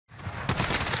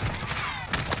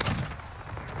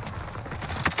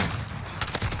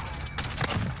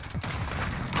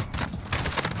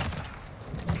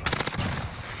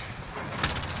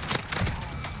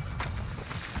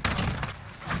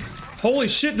Holy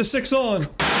shit, the 6 on.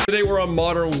 Today we're on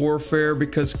Modern Warfare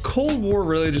because Cold War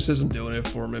really just isn't doing it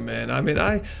for me, man. I mean,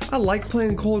 I like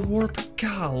playing Cold War, but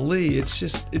golly, it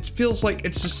feels like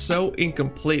it's just so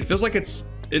incomplete. It feels like it's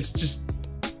just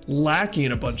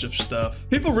lacking a bunch of stuff.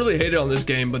 People really hate it on this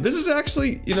game, but this is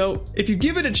actually, you know, if you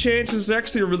give it a chance, this is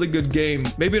actually a really good game.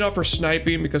 Maybe not for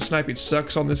sniping, because sniping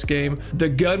sucks on this game. The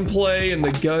gunplay and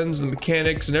the guns and the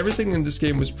mechanics and everything in this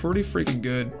game was pretty freaking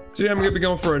good. Today I'm gonna be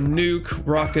going for a nuke,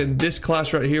 rocking this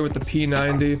class right here with the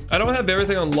P90. I don't have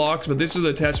everything unlocked, but these are the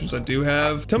attachments I do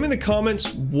have. Tell me in the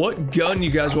comments what gun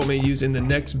you guys want me to use in the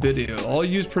next video. I'll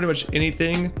use pretty much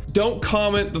anything. Don't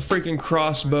comment the freaking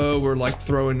crossbow or like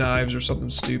throwing knives or something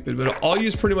stupid, but I'll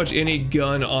use pretty much any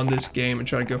gun on this game and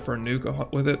try to go for a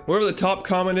nuke with it. Whatever the top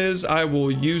comment is, I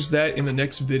will use that in the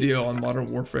next video on Modern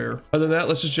Warfare. Other than that,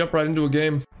 let's just jump right into a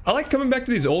game. I like coming back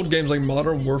to these old games like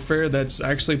Modern Warfare that's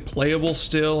actually playable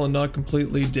still and not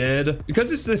completely dead,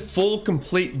 because it's the full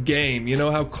complete game. You know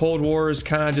how Cold War is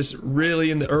kind of just really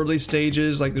in the early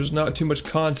stages, like there's not too much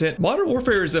content. Modern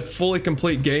Warfare is a fully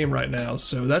complete game right now,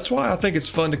 so that's why I think it's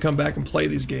fun to come back and play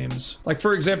these games. Like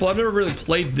for example, I've never really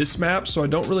played this map, so I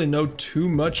don't really know too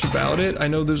much about it. I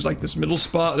know there's like this middle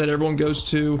spot that everyone goes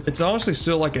to. It's honestly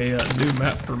still like a new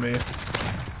map for me.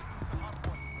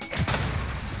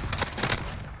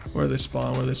 Where they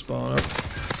spawn, where they spawn up.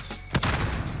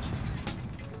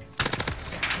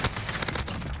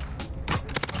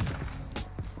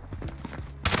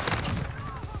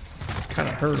 Kind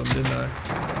of hurt him, didn't I?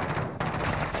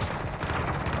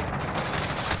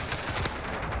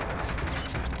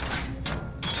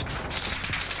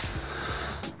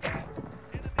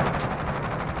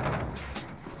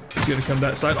 He's gonna come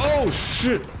that side. Oh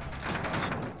shit!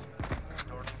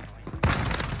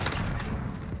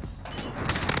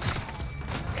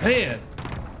 Man,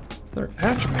 they're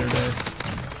after me today.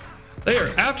 They are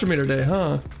after me today,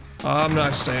 huh? I'm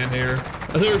not staying here.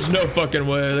 There's no fucking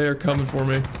way. They are coming for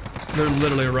me. They're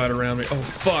literally right around me. Oh,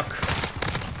 fuck.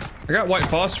 I got white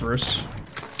phosphorus.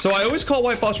 So I always call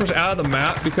white phosphorus out of the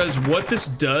map because what this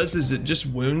does is it just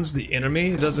wounds the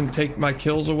enemy. It doesn't take my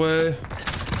kills away.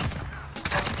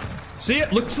 See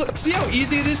it? Look, see how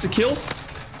easy it is to kill?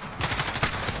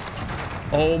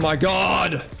 Oh my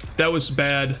god. That was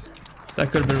bad. That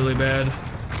could have been really bad.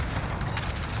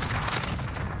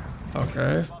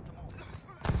 Okay.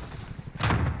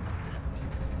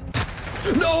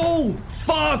 No!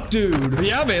 Fuck, dude! But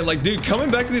yeah, man, like, dude,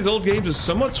 coming back to these old games is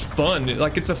so much fun.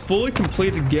 Like, it's a fully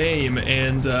completed game,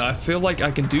 and I feel like I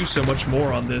can do so much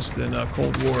more on this than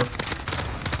Cold War.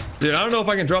 Dude, I don't know if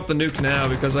I can drop the nuke now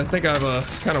because I think I've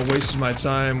kind of wasted my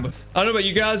time. I don't know about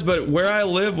you guys, but where I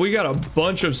live, we got a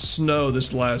bunch of snow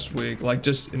this last week. Like,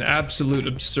 just an absolute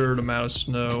absurd amount of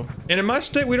snow. And in my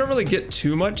state, we don't really get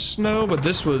too much snow, but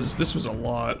this was a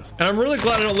lot. And I'm really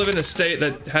glad I don't live in a state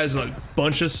that has a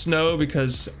bunch of snow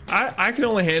because I can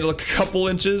only handle a couple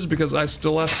inches because I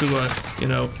still have to, you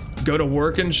know, go to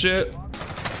work and shit.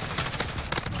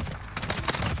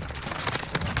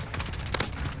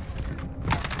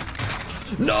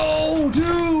 No,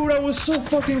 dude, I was so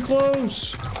fucking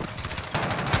close.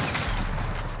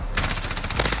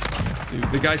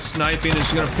 Dude, the guy sniping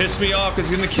is gonna piss me off because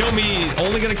he's gonna kill me.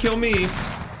 Only gonna kill me.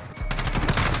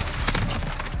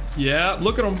 Yeah,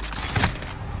 look at him.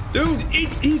 Dude,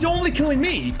 he's only killing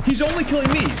me. He's only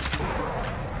killing me.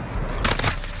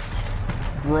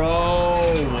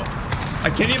 Bro, I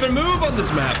can't even move on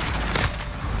this map.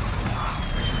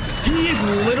 He is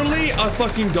literally a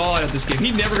fucking god at this game.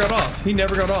 He never got off. He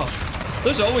never got off.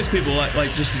 There's always people that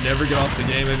like just never get off the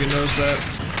game. Have you noticed that?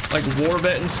 Like war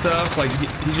vet and stuff. Like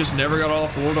he just never got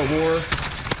off World at War.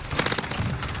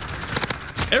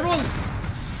 Everyone.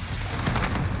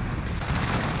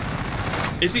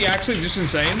 Is he actually just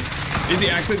insane? Is he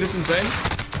actually this insane?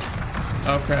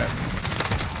 Okay.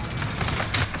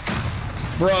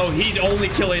 Bro, he's only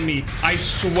killing me. I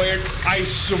swear,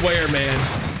 man.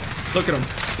 Look at him.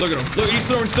 Look at him. Look, he's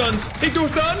throwing stuns. He threw a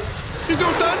stun. He threw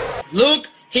a stun. Look,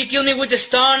 he killed me with the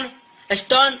stun. A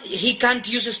stun. He can't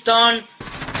use a stun.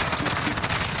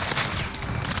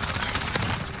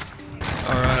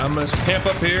 Alright, I'm gonna camp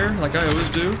up here like I always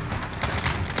do.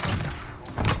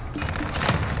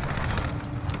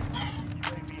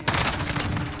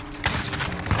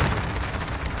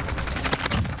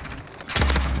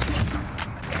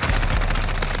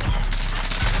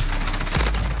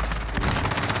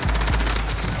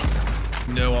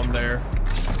 No, I'm there.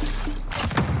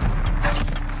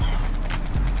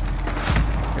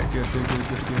 Okay, good.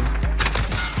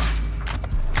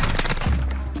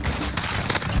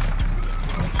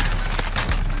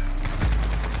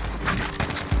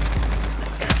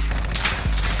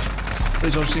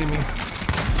 Please don't see me.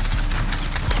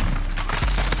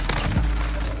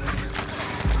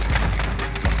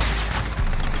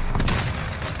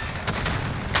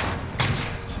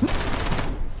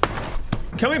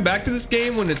 coming back to this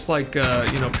game when it's like,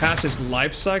 you know, past its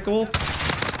life cycle.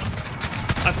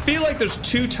 I feel like there's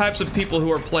two types of people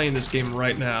who are playing this game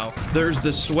right now. There's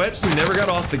the sweats who never got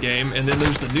off the game, and then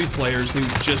there's the new players who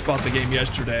just bought the game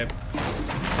yesterday.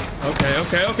 Okay,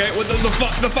 okay, okay. With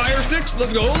the fire sticks,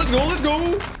 let's go, let's go, let's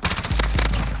go.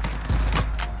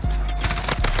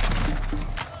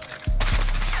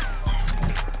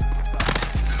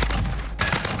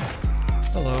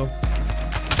 Hello.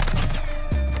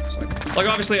 Like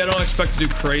obviously, I don't expect to do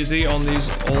crazy on these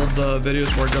old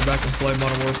videos where I go back and play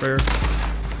Modern Warfare.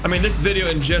 I mean, this video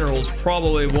in general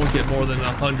probably won't get more than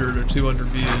 100 or 200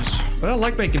 views. But I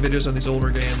like making videos on these older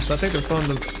games. I think they're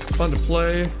fun to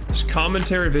play. Just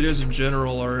commentary videos in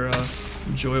general are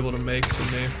enjoyable to make for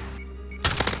me.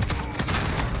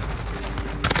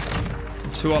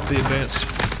 Two off the advance.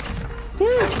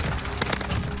 Woo!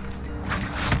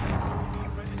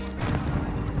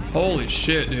 Holy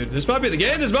shit, dude. This might be the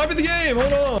game. This might be the game.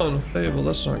 Hold on. Hey, well,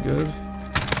 that's not good.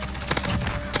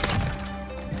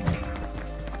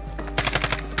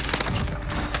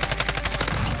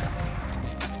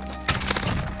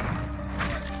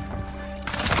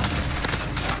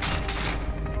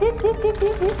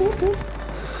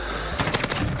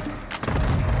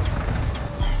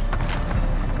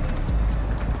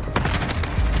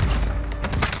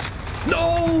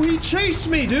 No, he chased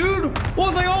me, dude.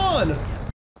 What was I on?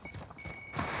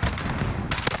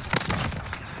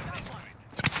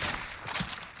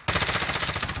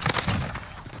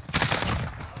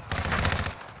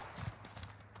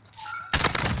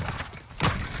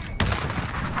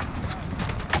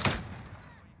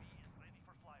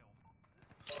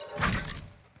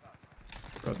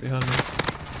 Right behind me.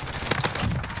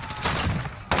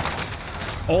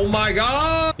 Oh my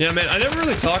god! Yeah, man, I never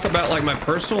really talk about like my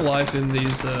personal life in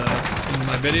these in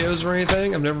my videos or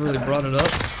anything. I've never really brought it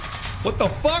up. What the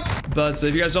fuck? But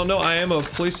if you guys don't know, I am a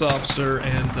police officer,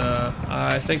 and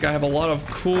I think I have a lot of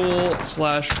cool /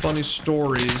 funny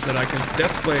stories that I can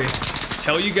definitely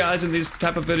tell you guys in these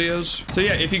type of videos. So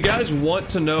yeah, if you guys want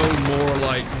to know more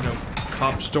like, you know,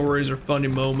 cop stories or funny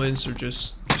moments or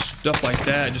just stuff like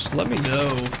that, just let me know.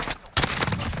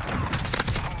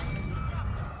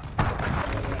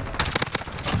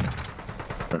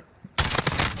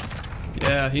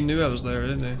 Yeah, he knew I was there,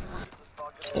 didn't he?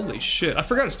 Holy shit, I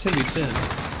forgot it's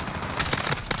 10v10.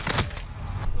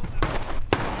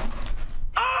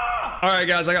 Alright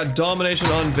guys, I got domination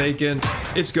on vacant.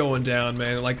 It's going down,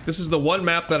 man. Like, this is the one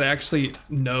map that I actually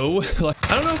know.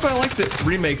 Like, I don't know if I like the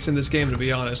remakes in this game, to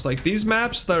be honest. Like, these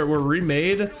maps that were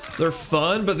remade, they're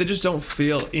fun, but they just don't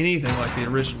feel anything like the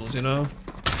originals, you know?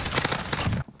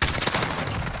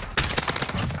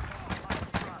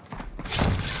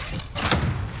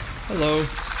 Hello.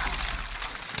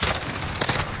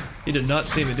 He did not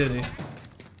see me, did he?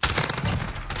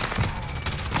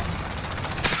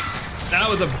 That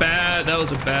was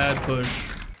a bad push.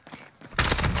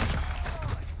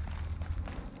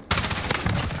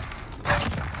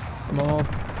 Come on.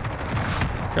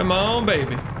 Come on,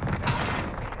 baby.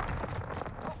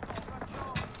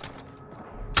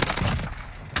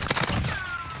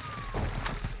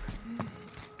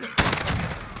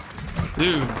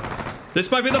 Dude, this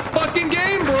might be the fucking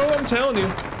game, bro, I'm telling you.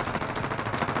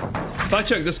 If I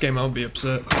check this game, I would be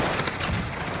upset.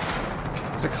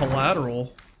 It's a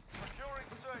collateral.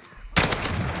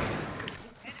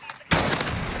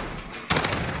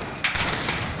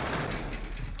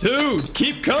 Dude,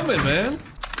 keep coming, man.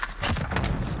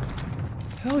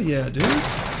 Hell yeah, dude.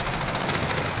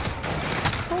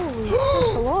 Holy,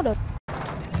 that's a lot of.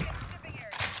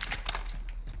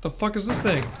 The fuck is this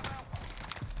thing?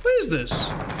 What is this?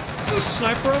 Is this a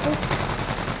sniper rifle?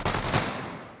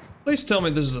 Please tell me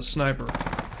this is a sniper.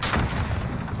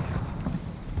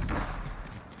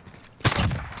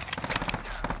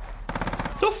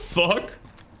 The fuck?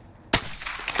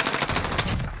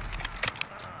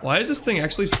 Why is this thing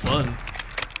actually fun?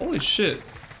 Holy shit.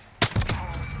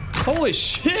 Holy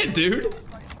shit, dude!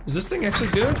 Is this thing actually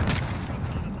good?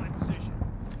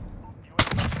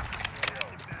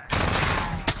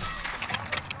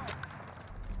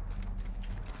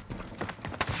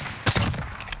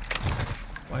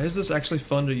 Why is this actually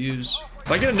fun to use?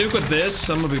 If I get a nuke with this,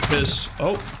 I'm gonna be pissed.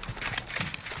 Oh.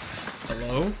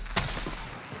 Hello?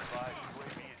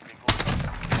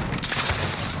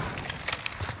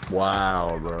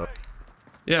 Wow, bro.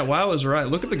 Yeah, WoW is right.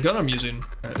 Look at the gun I'm using.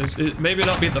 It maybe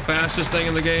not be the fastest thing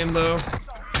in the game, though.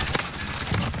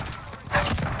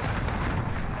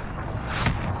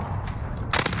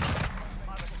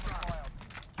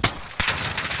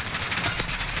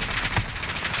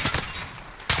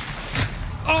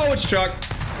 Oh, it's Chuck.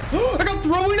 I got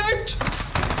throwing knifed!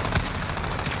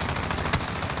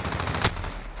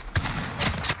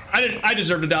 I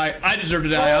deserve to die. I deserve to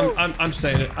die. I'm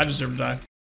saying it. I deserve to die.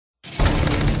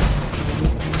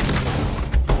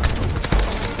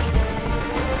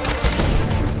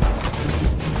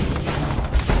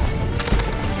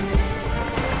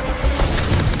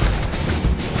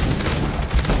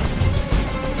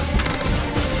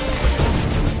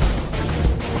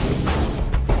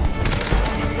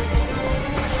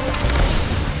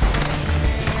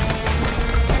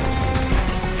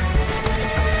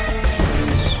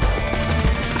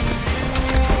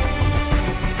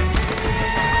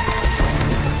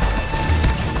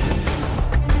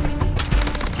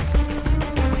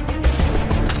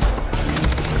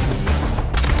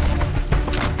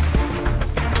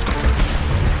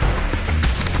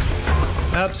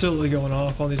 Absolutely going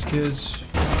off on these kids.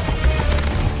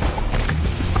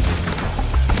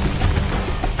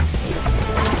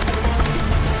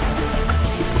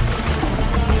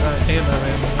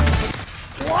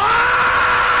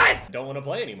 What? Don't want to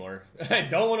play anymore. I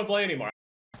don't want to play anymore.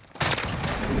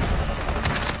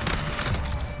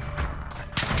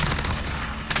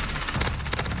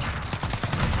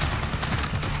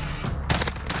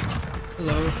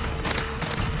 Hello.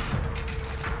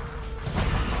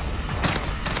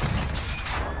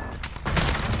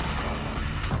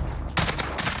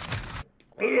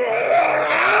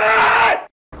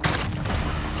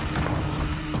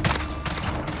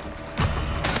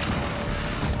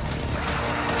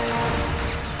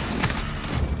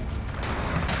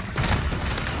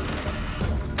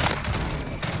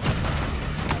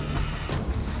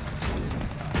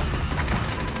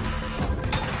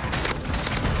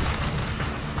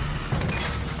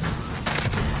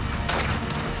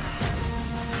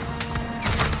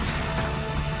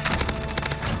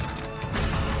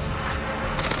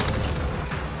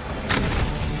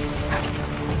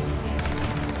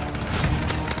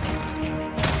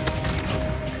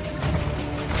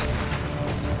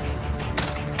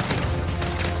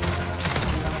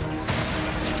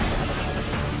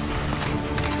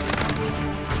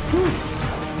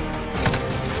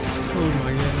 Oh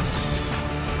my goodness.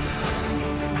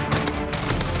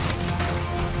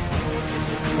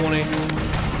 20.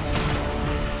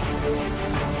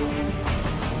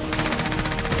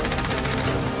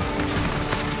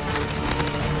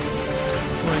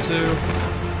 22.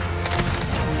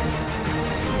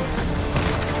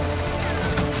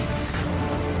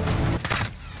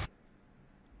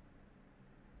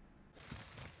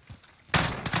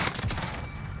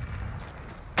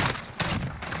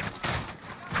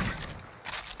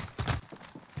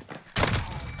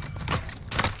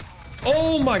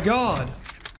 Oh my god.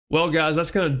 Well guys,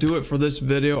 that's gonna do it for this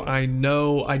video. I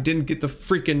know I didn't get the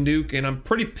freaking nuke and I'm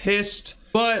pretty pissed,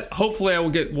 but hopefully I will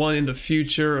get one in the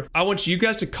future. I want you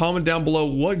guys to comment down below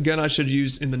what gun I should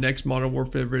use in the next Modern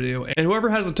Warfare video, and whoever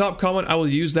has the top comment, I will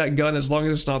use that gun as long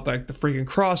as it's not like the freaking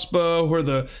crossbow or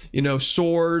the, you know,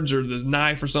 swords or the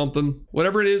knife or something.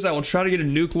 Whatever it is, I will try to get a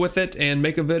nuke with it and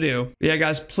make a video. But yeah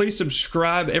guys, please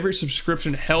subscribe. Every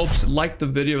subscription helps. Like the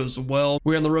video as well.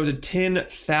 We're on the road to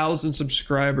 10,000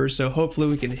 subscribers, so hopefully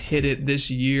we can hit it this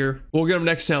year. We'll get them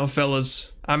next time,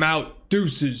 fellas. I'm out.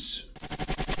 Deuces.